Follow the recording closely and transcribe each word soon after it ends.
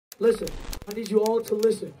Listen, I need you all to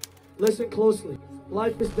listen. Listen closely.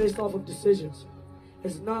 Life is based off of decisions.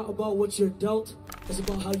 It's not about what you're dealt, it's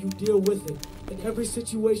about how you deal with it. In every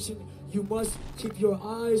situation, you must keep your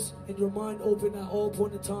eyes and your mind open at all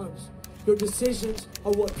point in times. Your decisions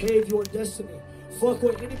are what pave your destiny. Fuck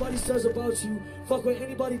what anybody says about you. Fuck what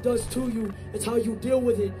anybody does to you. It's how you deal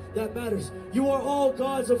with it that matters. You are all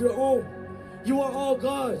gods of your own. You are all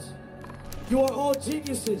gods. You are all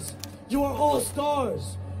geniuses. You are all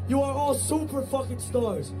stars. You are all super fucking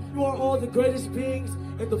stars. You are all the greatest beings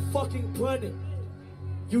in the fucking planet.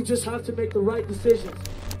 You just have to make the right decisions.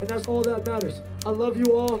 And that's all that matters. I love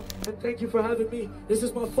you all, and thank you for having me. This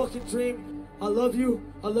is my fucking dream. I love you.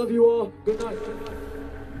 I love you all. Good night. Good night.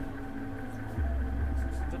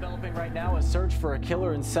 Developing right now a search for a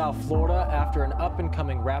killer in South Florida after an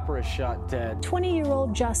up-and-coming rapper is shot dead.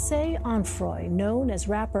 20-year-old Jose Onfroy, known as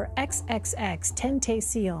rapper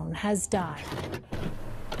XXXTENTACION, has died.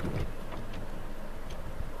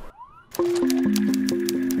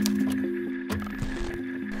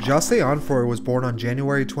 Jose Onfroy was born on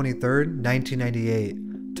January 23,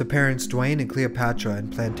 1998, to parents Dwayne and Cleopatra in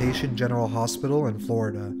Plantation General Hospital in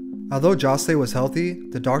Florida. Although Jose was healthy,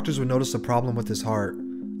 the doctors would notice a problem with his heart,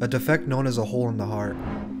 a defect known as a hole in the heart.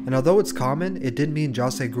 And although it's common, it did mean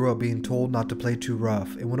Jose grew up being told not to play too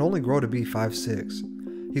rough and would only grow to be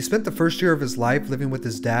 5'6". He spent the first year of his life living with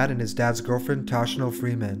his dad and his dad's girlfriend Tashno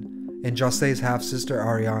Freeman, and Jose's half-sister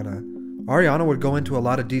Ariana. Ariana would go into a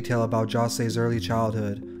lot of detail about Jose's early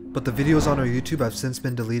childhood, but the videos on her YouTube have since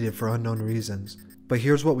been deleted for unknown reasons. But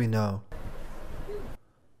here's what we know.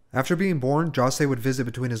 After being born, Jose would visit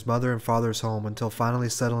between his mother and father's home until finally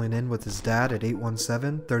settling in with his dad at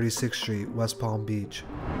 817 36th Street, West Palm Beach.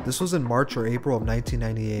 This was in March or April of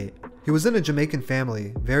 1998. He was in a Jamaican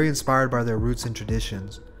family, very inspired by their roots and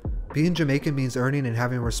traditions. Being Jamaican means earning and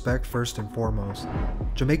having respect first and foremost.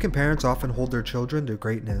 Jamaican parents often hold their children to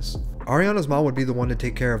greatness. Ariana's mom would be the one to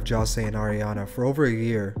take care of Jose and Ariana for over a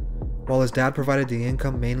year, while his dad provided the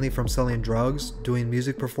income mainly from selling drugs, doing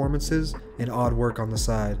music performances, and odd work on the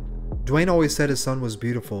side. Dwayne always said his son was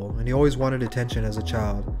beautiful, and he always wanted attention as a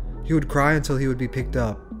child. He would cry until he would be picked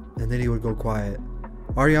up, and then he would go quiet.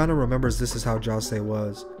 Ariana remembers this is how Jose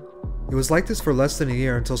was. It was like this for less than a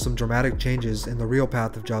year until some dramatic changes in the real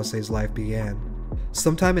path of Jose's life began.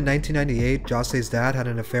 Sometime in 1998, Jose's dad had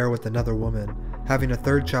an affair with another woman, having a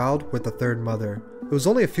third child with a third mother. It was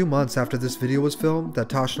only a few months after this video was filmed that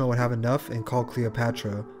Tashno would have enough and call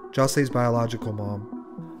Cleopatra, Jose's biological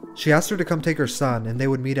mom. She asked her to come take her son, and they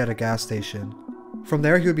would meet at a gas station. From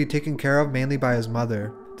there, he would be taken care of mainly by his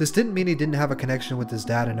mother. This didn't mean he didn't have a connection with his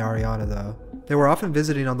dad and Ariana though. They were often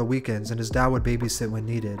visiting on the weekends, and his dad would babysit when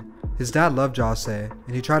needed. His dad loved Jose,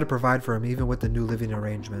 and he tried to provide for him even with the new living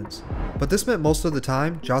arrangements. But this meant most of the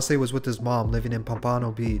time, Jose was with his mom living in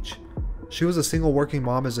Pompano Beach. She was a single working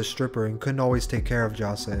mom as a stripper and couldn't always take care of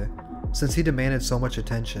Jose, since he demanded so much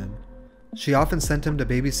attention. She often sent him to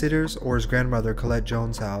babysitters or his grandmother Colette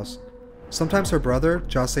Jones' house. Sometimes her brother,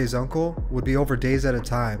 Jose's uncle, would be over days at a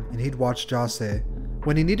time, and he'd watch Jose.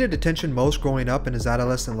 When he needed attention most growing up in his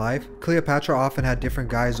adolescent life, Cleopatra often had different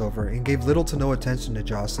guys over and gave little to no attention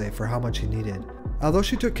to Jose for how much he needed. Although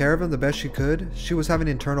she took care of him the best she could, she was having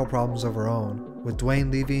internal problems of her own, with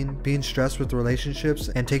Dwayne leaving, being stressed with relationships,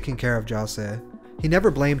 and taking care of Jose. He never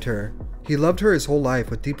blamed her. He loved her his whole life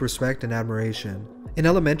with deep respect and admiration. In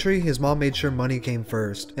elementary, his mom made sure money came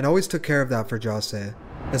first, and always took care of that for Jose.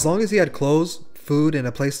 As long as he had clothes, food, and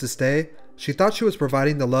a place to stay, she thought she was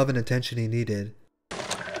providing the love and attention he needed.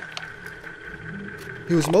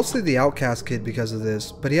 He was mostly the outcast kid because of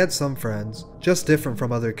this, but he had some friends, just different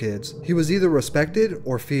from other kids. He was either respected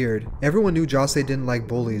or feared. Everyone knew Jose didn't like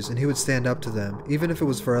bullies, and he would stand up to them, even if it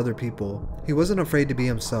was for other people. He wasn't afraid to be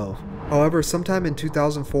himself. However, sometime in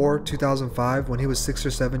 2004-2005, when he was 6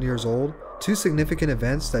 or 7 years old, two significant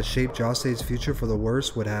events that shaped Jose's future for the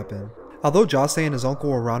worse would happen. Although Jose and his uncle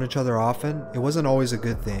were around each other often, it wasn't always a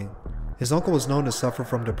good thing. His uncle was known to suffer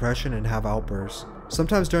from depression and have outbursts.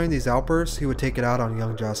 Sometimes during these outbursts, he would take it out on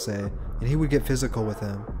young Jose, and he would get physical with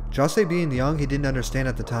him. Jose being young, he didn't understand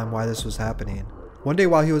at the time why this was happening. One day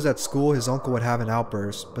while he was at school, his uncle would have an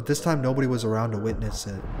outburst, but this time nobody was around to witness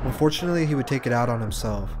it. Unfortunately, he would take it out on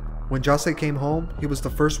himself. When Jose came home, he was the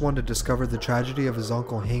first one to discover the tragedy of his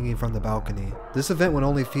uncle hanging from the balcony. This event would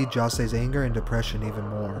only feed Jose's anger and depression even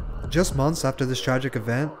more. Just months after this tragic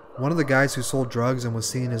event, one of the guys who sold drugs and was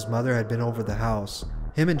seeing his mother had been over the house.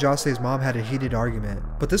 Him and Jose's mom had a heated argument,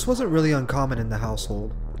 but this wasn't really uncommon in the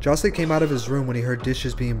household. Jose came out of his room when he heard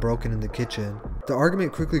dishes being broken in the kitchen. The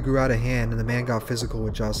argument quickly grew out of hand and the man got physical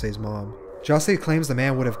with Jose's mom. Jose claims the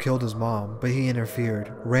man would have killed his mom, but he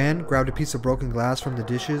interfered, ran, grabbed a piece of broken glass from the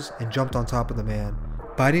dishes, and jumped on top of the man,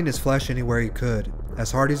 biting his flesh anywhere he could,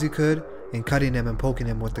 as hard as he could, and cutting him and poking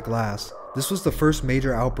him with the glass. This was the first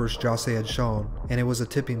major outburst Jose had shown, and it was a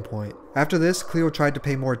tipping point. After this, Cleo tried to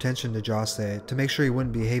pay more attention to Jose to make sure he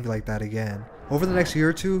wouldn't behave like that again. Over the next year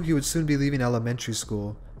or two, he would soon be leaving elementary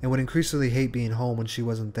school, and would increasingly hate being home when she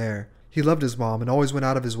wasn't there. He loved his mom and always went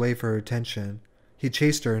out of his way for her attention. He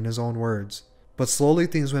chased her in his own words. But slowly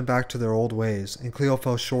things went back to their old ways, and Cleo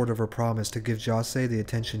fell short of her promise to give Jose the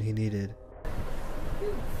attention he needed.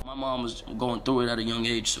 My mom was going through it at a young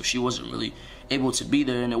age, so she wasn't really able to be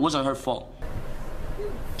there, and it wasn't her fault.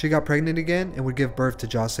 She got pregnant again and would give birth to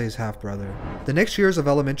Jose's half-brother. The next years of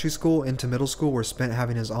elementary school into middle school were spent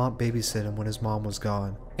having his aunt babysit him when his mom was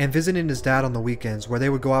gone, and visiting his dad on the weekends where they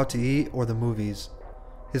would go out to eat or the movies.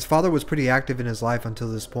 His father was pretty active in his life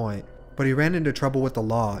until this point, but he ran into trouble with the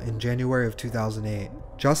law in January of 2008.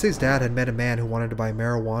 Jose's dad had met a man who wanted to buy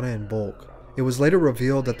marijuana in bulk. It was later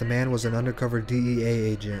revealed that the man was an undercover DEA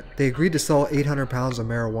agent. They agreed to sell 800 pounds of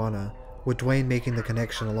marijuana, with Dwayne making the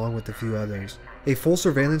connection along with a few others. A full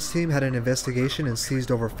surveillance team had an investigation and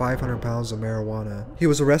seized over 500 pounds of marijuana. He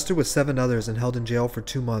was arrested with 7 others and held in jail for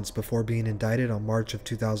 2 months before being indicted on March of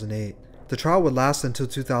 2008. The trial would last until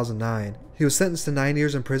 2009. He was sentenced to 9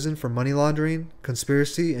 years in prison for money laundering,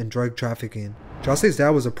 conspiracy, and drug trafficking. Jose's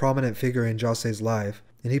dad was a prominent figure in Jose's life,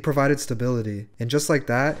 and he provided stability, and just like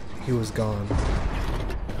that, he was gone.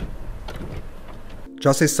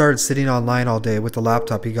 Jose started sitting online all day with the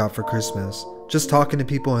laptop he got for Christmas, just talking to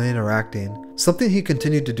people and interacting, something he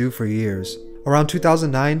continued to do for years. Around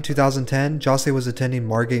 2009-2010, Jose was attending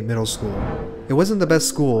Margate Middle School. It wasn't the best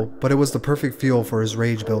school, but it was the perfect fuel for his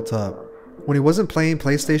rage built up. When he wasn't playing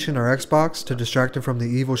PlayStation or Xbox to distract him from the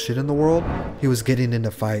evil shit in the world, he was getting into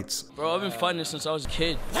fights. Bro, I've been fighting since I was a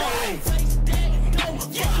kid.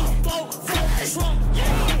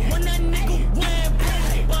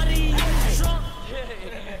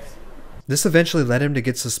 This eventually led him to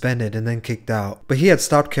get suspended and then kicked out, but he had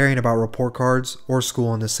stopped caring about report cards or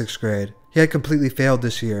school in the 6th grade. He had completely failed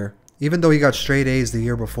this year, even though he got straight A's the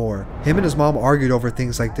year before. Him and his mom argued over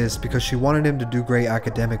things like this because she wanted him to do great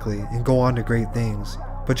academically and go on to great things,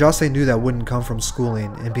 but Jose knew that wouldn't come from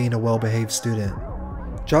schooling and being a well-behaved student.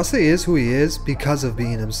 Jose is who he is because of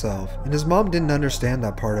being himself, and his mom didn't understand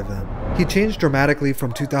that part of him. He changed dramatically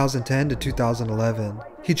from 2010 to 2011.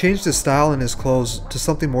 He changed his style and his clothes to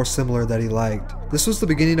something more similar that he liked. This was the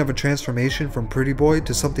beginning of a transformation from pretty boy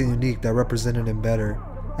to something unique that represented him better.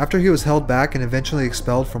 After he was held back and eventually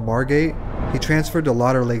expelled from Margate, he transferred to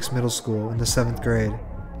Lauder Lakes Middle School in the 7th grade.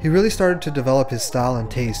 He really started to develop his style and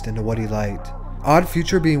taste into what he liked, Odd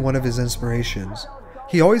Future being one of his inspirations.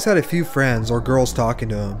 He always had a few friends or girls talking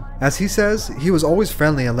to him. As he says, he was always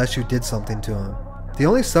friendly unless you did something to him. The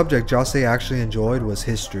only subject Jose actually enjoyed was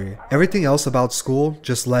history. Everything else about school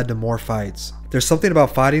just led to more fights. There's something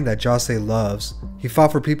about fighting that Jose loves. He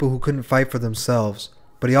fought for people who couldn't fight for themselves,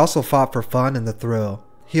 but he also fought for fun and the thrill.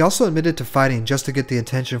 He also admitted to fighting just to get the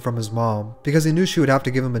attention from his mom, because he knew she would have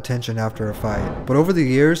to give him attention after a fight. But over the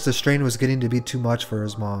years, the strain was getting to be too much for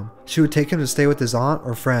his mom. She would take him to stay with his aunt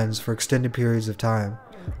or friends for extended periods of time.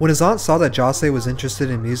 When his aunt saw that Jose was interested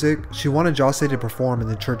in music, she wanted Jose to perform in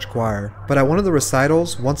the church choir. But at one of the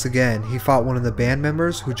recitals, once again, he fought one of the band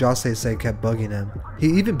members who Jose said kept bugging him. He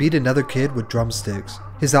even beat another kid with drumsticks.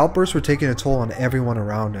 His outbursts were taking a toll on everyone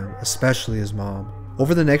around him, especially his mom.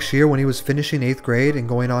 Over the next year, when he was finishing 8th grade and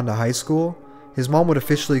going on to high school, his mom would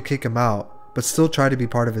officially kick him out, but still try to be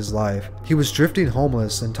part of his life. He was drifting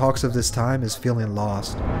homeless and talks of this time as feeling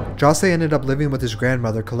lost. Jose ended up living with his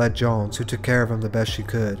grandmother, Colette Jones, who took care of him the best she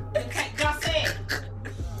could.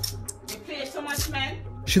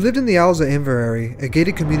 She lived in the Isles of Inverary, a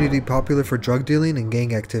gated community popular for drug dealing and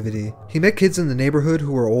gang activity. He met kids in the neighborhood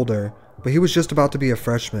who were older, but he was just about to be a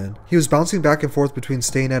freshman. He was bouncing back and forth between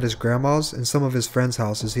staying at his grandma's and some of his friends'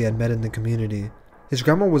 houses he had met in the community. His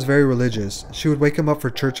grandma was very religious. She would wake him up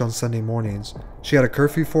for church on Sunday mornings. She had a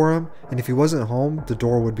curfew for him, and if he wasn't home, the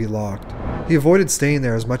door would be locked. He avoided staying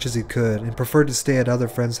there as much as he could and preferred to stay at other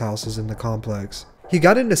friends' houses in the complex. He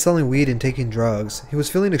got into selling weed and taking drugs. He was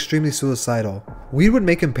feeling extremely suicidal. Weed would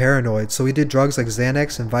make him paranoid, so he did drugs like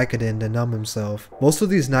Xanax and Vicodin to numb himself. Most of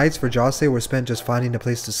these nights for Jose were spent just finding a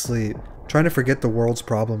place to sleep, trying to forget the world's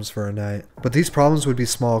problems for a night. But these problems would be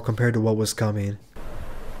small compared to what was coming.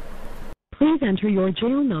 Please enter your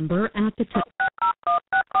jail number at the top.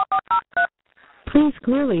 Please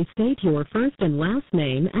clearly state your first and last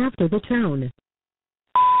name after the tone.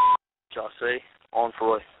 Jose, on for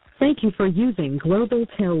Roy. Thank you for using Global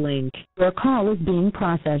Tel Link. Your call is being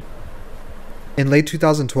processed. In late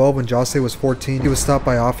 2012, when Jose was 14, he was stopped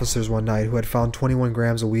by officers one night who had found 21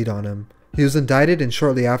 grams of weed on him. He was indicted and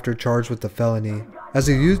shortly after charged with the felony. As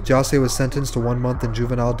a youth, Jose was sentenced to 1 month in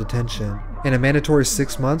juvenile detention and a mandatory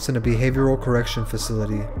 6 months in a behavioral correction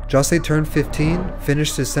facility. Jose turned 15,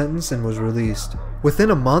 finished his sentence, and was released. Within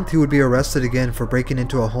a month, he would be arrested again for breaking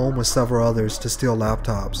into a home with several others to steal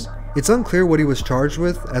laptops. It's unclear what he was charged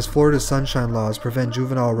with, as Florida's sunshine laws prevent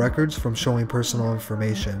juvenile records from showing personal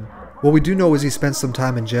information. What we do know is he spent some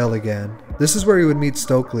time in jail again. This is where he would meet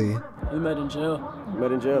Stokely. We met in jail.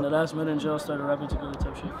 Met in jail. And the last met in jail, started rapping together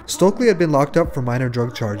type shit. Stokely had been locked up for minor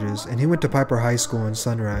drug charges, and he went to Piper High School in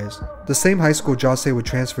Sunrise, the same high school Jose would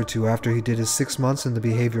transfer to after he did his 6 months in the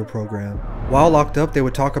behavior program. While locked up, they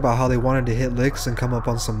would talk about how they wanted to hit licks and come up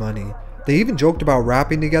on some money. They even joked about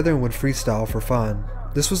rapping together and would freestyle for fun.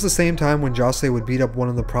 This was the same time when Jose would beat up one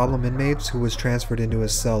of the problem inmates who was transferred into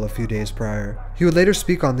his cell a few days prior. He would later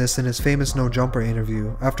speak on this in his famous No Jumper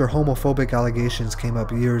interview after homophobic allegations came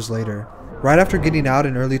up years later. Right after getting out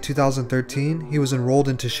in early 2013, he was enrolled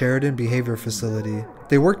into Sheridan Behavior Facility.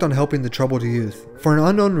 They worked on helping the troubled youth. For an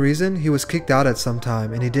unknown reason, he was kicked out at some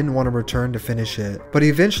time and he didn't want to return to finish it. But he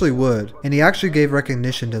eventually would, and he actually gave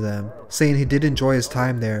recognition to them, saying he did enjoy his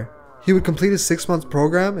time there. He would complete his 6-month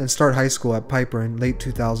program and start high school at Piper in late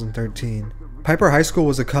 2013. Piper High School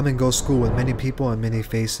was a come-and-go school with many people and many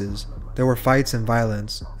faces. There were fights and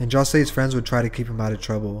violence, and Jose's friends would try to keep him out of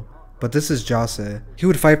trouble. But this is Jose. He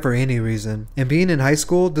would fight for any reason, and being in high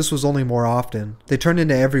school, this was only more often. They turned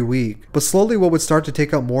into every week, but slowly what would start to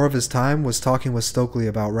take up more of his time was talking with Stokely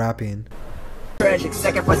about rapping. Tragic,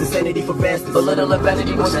 sacrifice insanity for bastards. A little of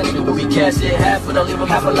vanity, more sanity will be cast in half, but I'll leave him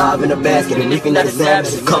half alive in a basket. And if you're not a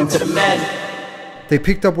savage, come to the man. They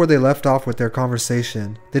picked up where they left off with their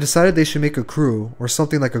conversation. They decided they should make a crew, or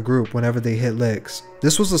something like a group, whenever they hit licks.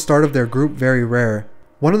 This was the start of their group, Very Rare.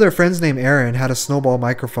 One of their friends named Aaron had a snowball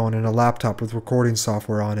microphone and a laptop with recording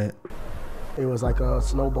software on it. It was like a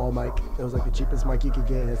snowball mic. It was like the cheapest mic you could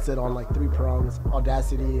get. It sit on like 3 prongs,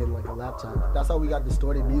 Audacity, and like a laptop. That's how we got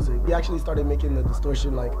distorted music. We actually started making the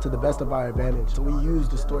distortion like to the best of our advantage. So we use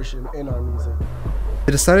distortion in our music.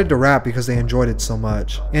 They decided to rap because they enjoyed it so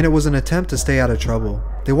much, and it was an attempt to stay out of trouble.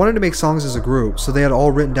 They wanted to make songs as a group, so they had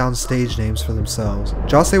all written down stage names for themselves.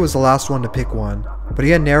 Jose was the last one to pick one, but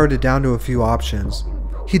he had narrowed it down to a few options.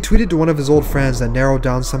 He tweeted to one of his old friends that narrowed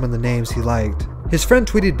down some of the names he liked. His friend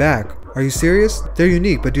tweeted back, "Are you serious? They're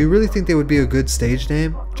unique, but do you really think they would be a good stage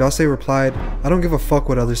name?" Jose replied, "I don't give a fuck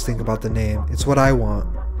what others think about the name, it's what I want."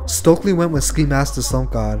 Stokely went with Ski Master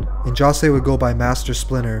Slump God, and Jose would go by Master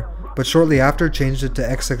Splinter, but shortly after changed it to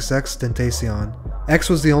XXXTENTACION. X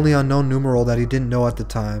was the only unknown numeral that he didn't know at the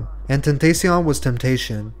time, and Tentacion was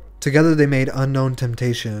temptation. Together they made Unknown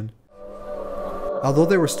Temptation. Although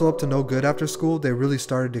they were still up to no good after school, they really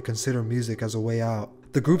started to consider music as a way out.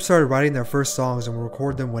 The group started writing their first songs and would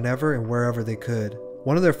record them whenever and wherever they could.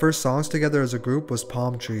 One of their first songs together as a group was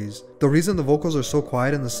Palm Trees. The reason the vocals are so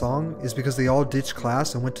quiet in the song is because they all ditched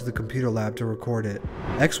class and went to the computer lab to record it.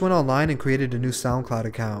 X went online and created a new SoundCloud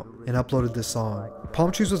account and uploaded this song.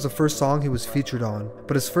 Palm Trees was the first song he was featured on,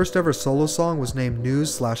 but his first ever solo song was named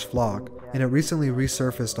News/Flock, and it recently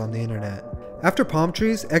resurfaced on the internet. After Palm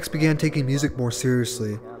Trees, X began taking music more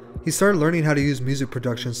seriously. He started learning how to use music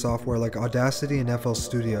production software like Audacity and FL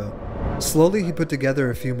Studio. Slowly, he put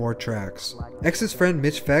together a few more tracks. X's friend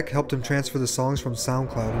Mitch Feck helped him transfer the songs from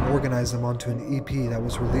SoundCloud and organize them onto an EP that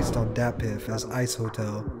was released on DatPiff as Ice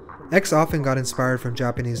Hotel. X often got inspired from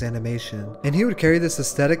Japanese animation, and he would carry this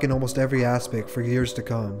aesthetic in almost every aspect for years to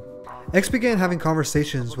come. X began having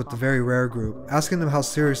conversations with the Very Rare group, asking them how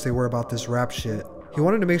serious they were about this rap shit. He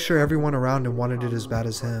wanted to make sure everyone around him wanted it as bad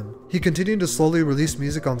as him. He continued to slowly release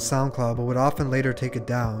music on SoundCloud, but would often later take it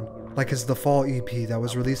down, like his The Fall EP that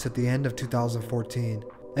was released at the end of 2014.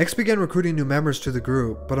 X began recruiting new members to the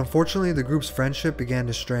group, but unfortunately the group's friendship began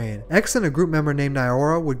to strain. X and a group member named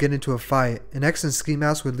Nyora would get into a fight, and X and Ski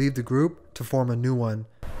Mask would leave the group to form a new one.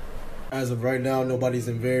 As of right now, nobody's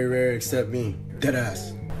in Very Rare except me.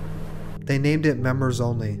 Deadass. They named it Members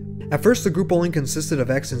Only. At first, the group only consisted of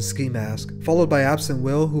X and Ski Mask, followed by Absent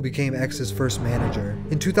Will, who became X's first manager.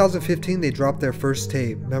 In 2015, they dropped their first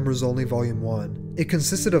tape, Members Only Volume 1. It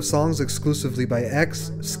consisted of songs exclusively by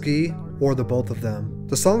X, Ski, or the both of them.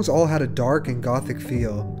 The songs all had a dark and gothic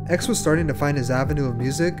feel. X was starting to find his avenue of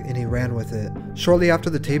music, and he ran with it. Shortly after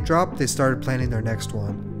the tape drop, they started planning their next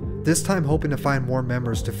one, this time hoping to find more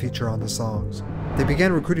members to feature on the songs. They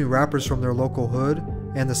began recruiting rappers from their local hood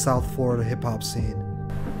and the South Florida hip-hop scene.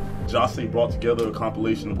 Jose brought together a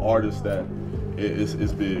compilation of artists that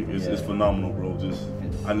is big. It's phenomenal, bro.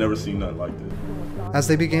 I never seen nothing like this. As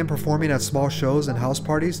they began performing at small shows and house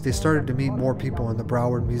parties, they started to meet more people in the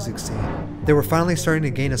Broward music scene. They were finally starting to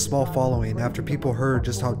gain a small following after people heard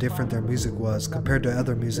just how different their music was compared to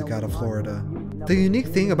other music out of Florida. The unique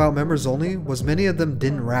thing about Members Only was many of them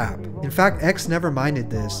didn't rap. In fact, X never minded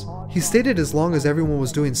this. He stated as long as everyone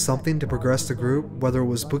was doing something to progress the group, whether it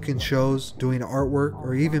was booking shows, doing artwork,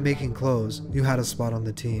 or even making clothes, you had a spot on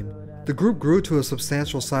the team. The group grew to a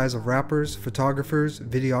substantial size of rappers, photographers,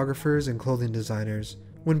 videographers, and clothing designers.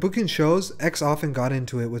 When booking shows, X often got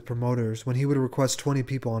into it with promoters when he would request 20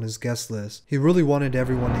 people on his guest list. He really wanted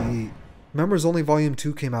everyone to eat. Members Only Volume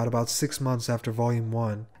 2 came out about 6 months after Volume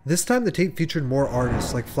 1. This time the tape featured more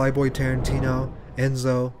artists like Flyboy Tarantino,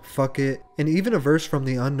 Enzo, Fuck It, and even a verse from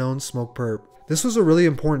the unknown Smoke Perp. This was a really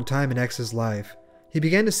important time in X's life. He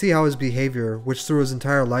began to see how his behavior, which through his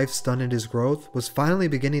entire life stunted his growth, was finally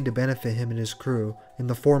beginning to benefit him and his crew in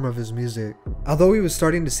the form of his music. Although he was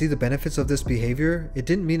starting to see the benefits of this behavior, it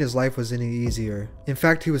didn't mean his life was any easier. In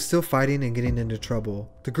fact, he was still fighting and getting into trouble.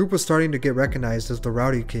 The group was starting to get recognized as the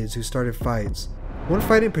rowdy kids who started fights. One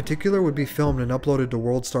fight in particular would be filmed and uploaded to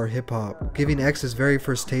World Star Hip Hop, giving X his very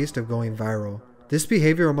first taste of going viral. This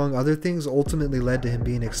behavior, among other things, ultimately led to him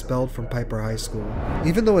being expelled from Piper High School.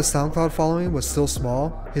 Even though his SoundCloud following was still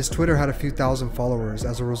small, his Twitter had a few thousand followers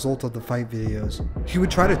as a result of the fight videos. He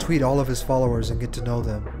would try to tweet all of his followers and get to know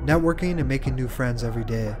them, networking and making new friends every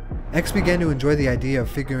day. X began to enjoy the idea of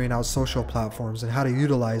figuring out social platforms and how to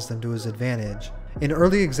utilize them to his advantage. An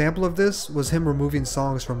early example of this was him removing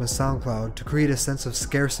songs from his SoundCloud to create a sense of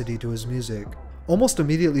scarcity to his music. Almost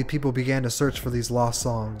immediately people began to search for these lost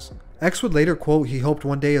songs. X would later quote he hoped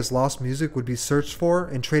one day his lost music would be searched for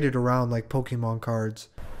and traded around like Pokemon cards.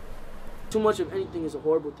 Too much of anything is a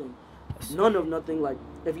horrible thing. None of nothing. Like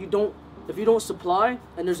if you don't supply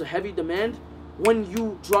and there's a heavy demand, when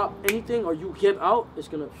you drop anything or you give out, it's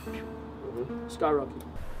gonna skyrocket.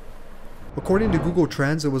 According to Google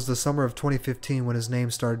Trends, it was the summer of 2015 when his name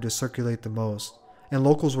started to circulate the most, and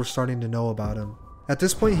locals were starting to know about him. At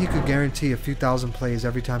this point, he could guarantee a few thousand plays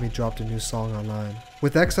every time he dropped a new song online.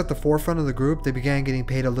 With X at the forefront of the group, they began getting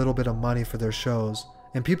paid a little bit of money for their shows,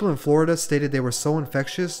 and people in Florida stated they were so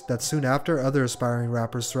infectious that soon after, other aspiring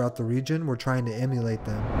rappers throughout the region were trying to emulate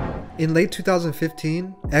them. In late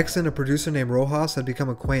 2015, X and a producer named Rojas had become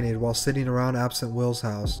acquainted while sitting around Absent Will's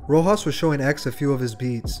house. Rojas was showing X a few of his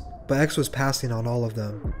beats, but X was passing on all of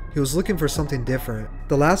them. He was looking for something different.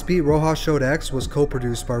 The last beat Rojas showed X was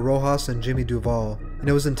co-produced by Rojas and Jimmy Duval, and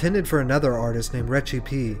it was intended for another artist named Retchie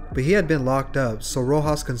P, but he had been locked up, so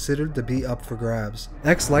Rojas considered the beat up for grabs.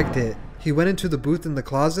 X liked it. He went into the booth in the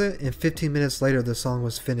closet, and 15 minutes later the song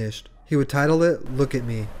was finished. He would title it, "Look at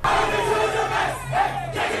Me."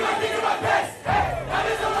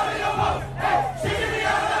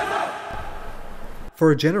 For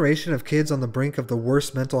a generation of kids on the brink of the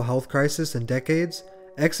worst mental health crisis in decades,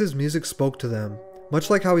 X's music spoke to them, much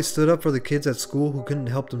like how he stood up for the kids at school who couldn't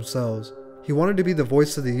help themselves. He wanted to be the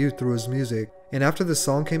voice of the youth through his music, and after this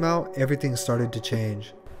song came out, everything started to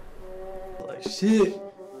change. Like, shit,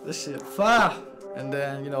 this shit fire. And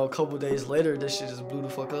then, a couple days later, this shit just blew the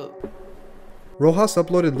fuck up. Rojas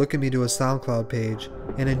uploaded Look at Me to a SoundCloud page,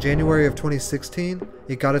 and in January of 2016,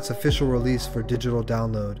 it got its official release for digital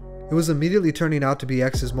download. It was immediately turning out to be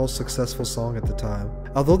X's most successful song at the time.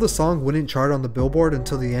 Although the song wouldn't chart on the Billboard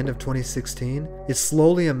until the end of 2016, it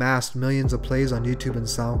slowly amassed millions of plays on YouTube and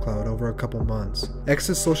SoundCloud over a couple months.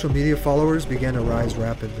 X's social media followers began to rise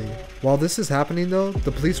rapidly. While this is happening though,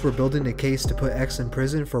 the police were building a case to put X in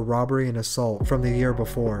prison for robbery and assault from the year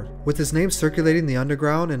before. With his name circulating the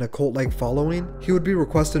underground and a cult-like following, he would be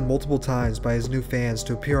requested multiple times by his new fans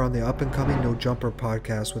to appear on the up-and-coming No Jumper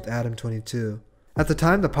podcast with Adam22. At the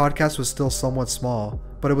time, the podcast was still somewhat small,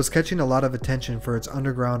 but it was catching a lot of attention for its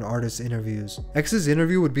underground artist interviews. X's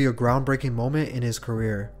interview would be a groundbreaking moment in his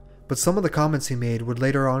career, but some of the comments he made would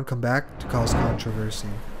later on come back to cause controversy.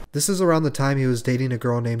 This is around the time he was dating a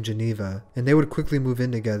girl named Geneva, and they would quickly move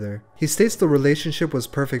in together. He states the relationship was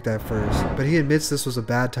perfect at first, but he admits this was a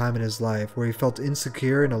bad time in his life where he felt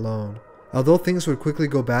insecure and alone. Although things would quickly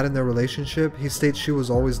go bad in their relationship, he states she was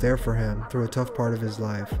always there for him through a tough part of his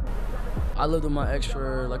life. I lived with my ex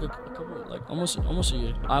for like a couple, like almost a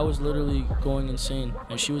year. I was literally going insane,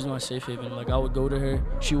 and she was my safe haven. Like I would go to her.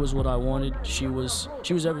 She was what I wanted. She was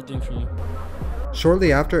everything for me.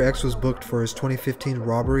 Shortly after, X was booked for his 2015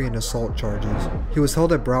 robbery and assault charges. He was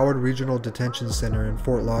held at Broward Regional Detention Center in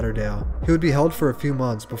Fort Lauderdale. He would be held for a few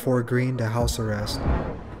months before agreeing to house arrest.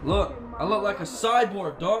 Look, I look like a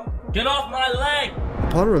cyborg, dog. Get off my leg!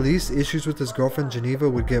 Upon release, issues with his girlfriend Geneva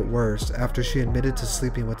would get worse after she admitted to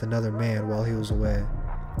sleeping with another man while he was away.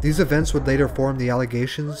 These events would later form the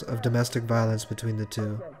allegations of domestic violence between the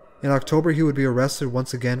two. In October, he would be arrested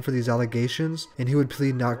once again for these allegations, and he would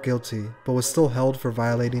plead not guilty, but was still held for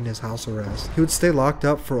violating his house arrest. He would stay locked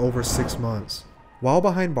up for over 6 months. While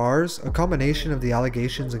behind bars, a combination of the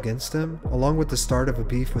allegations against him, along with the start of a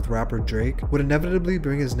beef with rapper Drake, would inevitably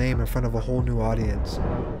bring his name in front of a whole new audience.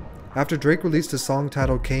 After Drake released a song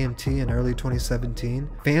titled KMT in early 2017,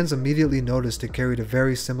 fans immediately noticed it carried a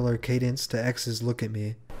very similar cadence to X's Look At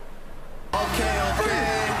Me.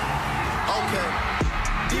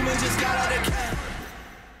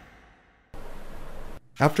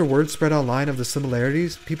 After word spread online of the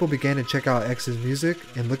similarities, people began to check out X's music,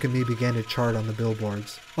 and Look At Me began to chart on the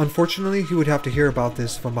billboards. Unfortunately, he would have to hear about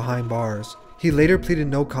this from behind bars. He later pleaded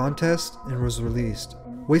no contest and was released.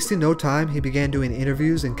 Wasting no time, he began doing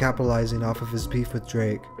interviews and capitalizing off of his beef with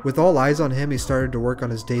Drake. With all eyes on him, he started to work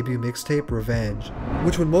on his debut mixtape, Revenge,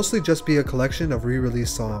 which would mostly just be a collection of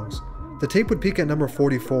re-released songs. The tape would peak at number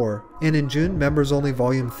 44, and in June, Members Only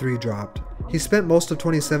Volume 3 dropped. He spent most of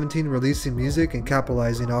 2017 releasing music and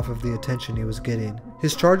capitalizing off of the attention he was getting.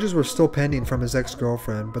 His charges were still pending from his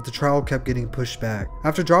ex-girlfriend, but the trial kept getting pushed back.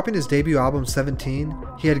 After dropping his debut album 17,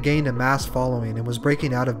 he had gained a mass following and was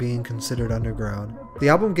breaking out of being considered underground. The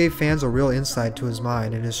album gave fans a real insight to his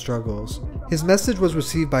mind and his struggles. His message was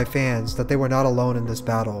received by fans that they were not alone in this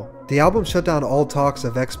battle. The album shut down all talks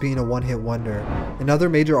of X being a one-hit wonder, and other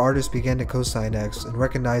major artists began to co-sign X and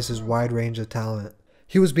recognize his wide range of talent.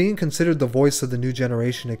 He was being considered the voice of the new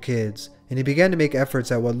generation of kids, and he began to make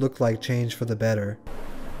efforts at what looked like change for the better.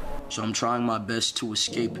 So I'm trying my best to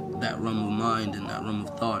escape that realm of mind and that realm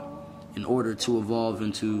of thought in order to evolve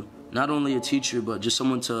into not only a teacher, but just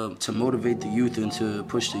someone to motivate the youth and to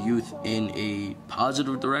push the youth in a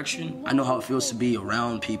positive direction. I know how it feels to be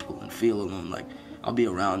around people and feel alone. Like, I'll be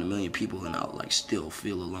around a million people and I'll still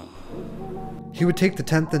feel alone. He would take the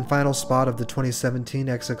 10th and final spot of the 2017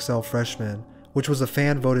 XXL Freshman, which was a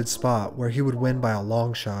fan-voted spot where he would win by a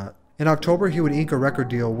long shot. In October, he would ink a record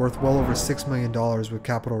deal worth well over $6 million with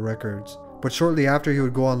Capitol Records, but shortly after he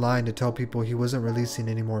would go online to tell people he wasn't releasing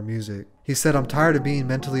any more music. He said, "I'm tired of being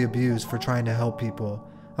mentally abused for trying to help people.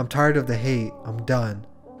 I'm tired of the hate. I'm done."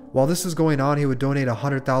 While this is going on, he would donate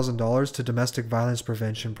 $100,000 to domestic violence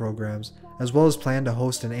prevention programs, as well as plan to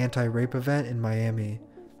host an anti-rape event in Miami.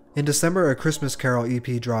 In December, A Christmas Carol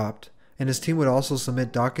EP dropped, and his team would also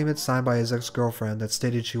submit documents signed by his ex-girlfriend that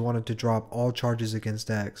stated she wanted to drop all charges against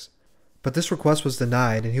X. But this request was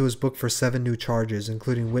denied, and he was booked for 7 new charges,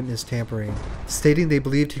 including witness tampering, stating they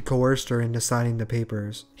believed he coerced her into signing the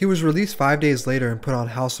papers. He was released 5 days later and put on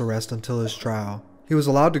house arrest until his trial. He was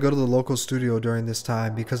allowed to go to the local studio during this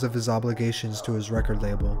time because of his obligations to his record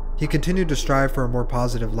label. He continued to strive for a more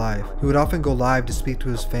positive life. He would often go live to speak to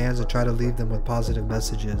his fans and try to leave them with positive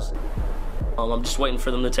messages. I'm just waiting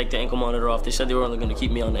for them to take the ankle monitor off. They said they were only going to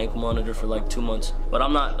keep me on the ankle monitor for like 2 months. But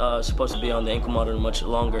I'm not supposed to be on the ankle monitor much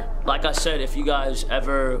longer. Like I said, if you guys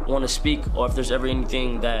ever want to speak, or if there's ever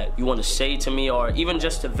anything that you want to say to me, or even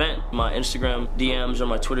just to vent, my Instagram DMs or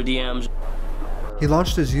my Twitter DMs. He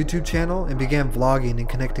launched his YouTube channel and began vlogging and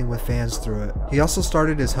connecting with fans through it. He also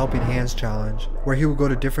started his Helping Hands challenge, where he would go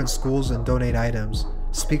to different schools and donate items,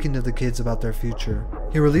 speaking to the kids about their future.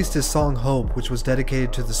 He released his song Hope, which was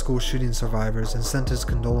dedicated to the school shooting survivors, and sent his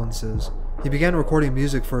condolences. He began recording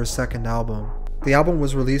music for his second album. The album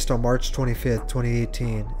was released on March 25th,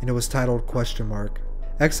 2018, and it was titled ?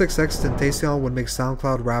 XXXTENTACION would make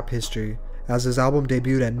SoundCloud rap history, as his album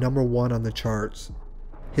debuted at number 1 on the charts.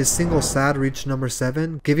 His single Sad reached number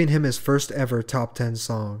 7, giving him his first ever top 10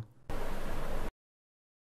 song.